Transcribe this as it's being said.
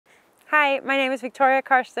Hi, my name is Viktoria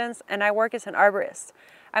Carstens and I work as an arborist.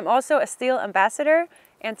 I'm also a STIHL ambassador,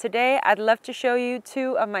 and today I'd love to show you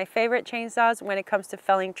two of my favorite chainsaws when it comes to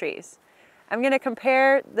felling trees. I'm going to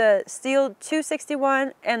compare the STIHL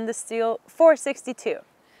 261 and the STIHL 462.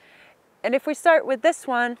 And if we start with this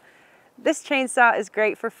one, this chainsaw is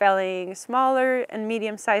great for felling smaller and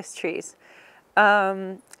medium-sized trees.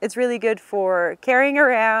 It's really good for carrying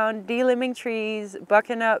around, delimbing trees,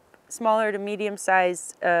 bucking up smaller to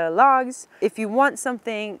medium-sized logs. If you want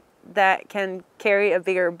something that can carry a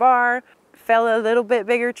bigger bar, fell a little bit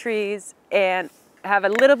bigger trees, and have a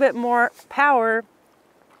little bit more power,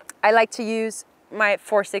 I like to use my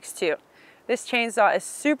 462. This chainsaw is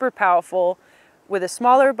super powerful with a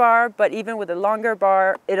smaller bar, but even with a longer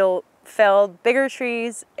bar, it'll fell bigger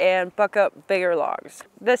trees and buck up bigger logs.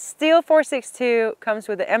 The STIHL 462 comes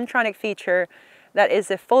with the M-tronic feature that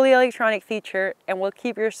is a fully electronic feature and will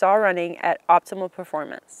keep your saw running at optimal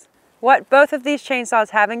performance. What both of these chainsaws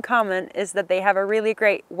have in common is that they have a really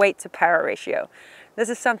great weight to power ratio. This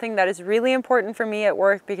is something that is really important for me at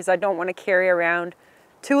work because I don't want to carry around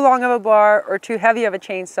too long of a bar or too heavy of a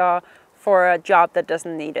chainsaw for a job that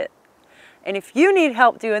doesn't need it. And if you need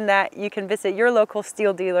help doing that, you can visit your local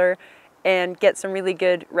STIHL dealer and get some really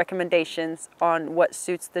good recommendations on what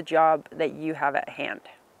suits the job that you have at hand.